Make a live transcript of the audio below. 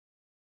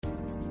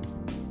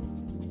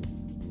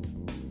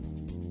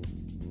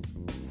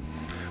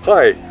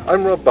Hi,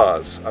 I'm Rob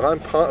Bars, and I'm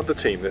part of the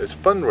team that is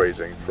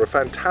fundraising for a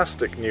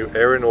fantastic new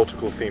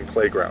aeronautical themed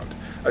playground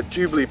at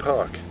Jubilee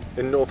Park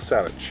in North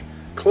Saanich,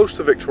 close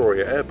to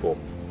Victoria Airport.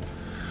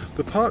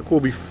 The park will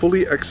be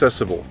fully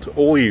accessible to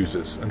all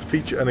users and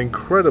feature an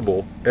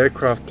incredible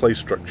aircraft play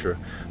structure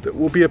that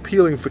will be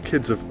appealing for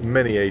kids of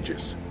many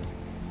ages.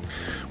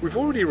 We've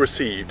already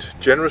received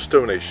generous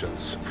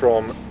donations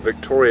from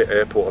Victoria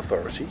Airport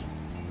Authority,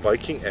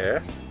 Viking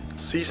Air,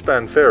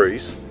 Seaspan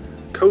Ferries,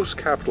 Coast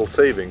Capital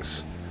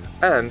Savings,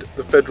 and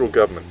the federal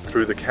government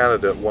through the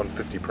Canada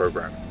 150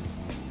 program.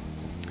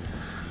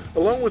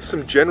 Along with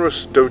some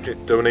generous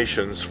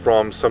donations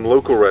from some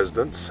local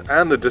residents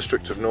and the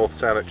District of North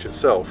Saanich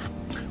itself,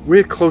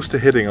 we're close to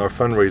hitting our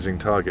fundraising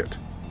target.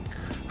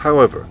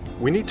 However,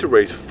 we need to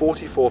raise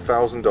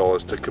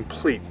 $44,000 to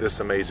complete this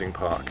amazing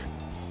park.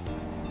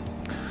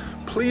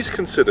 Please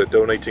consider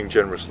donating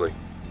generously.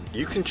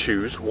 You can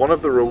choose one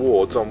of the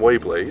rewards on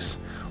Wayblaze,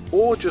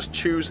 or just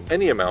choose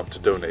any amount to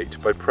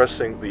donate by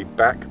pressing the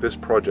Back This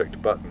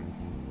Project button.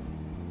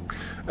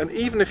 And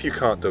even if you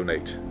can't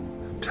donate,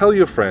 tell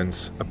your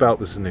friends about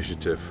this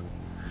initiative.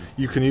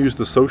 You can use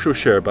the social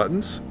share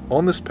buttons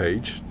on this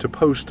page to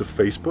post to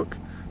Facebook,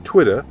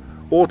 Twitter,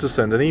 or to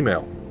send an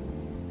email.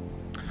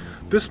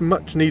 This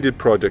much needed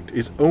project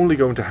is only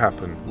going to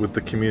happen with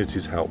the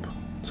community's help,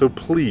 so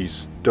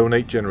please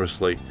donate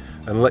generously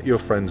and let your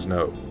friends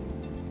know.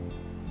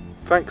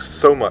 Thanks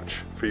so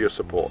much for your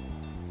support.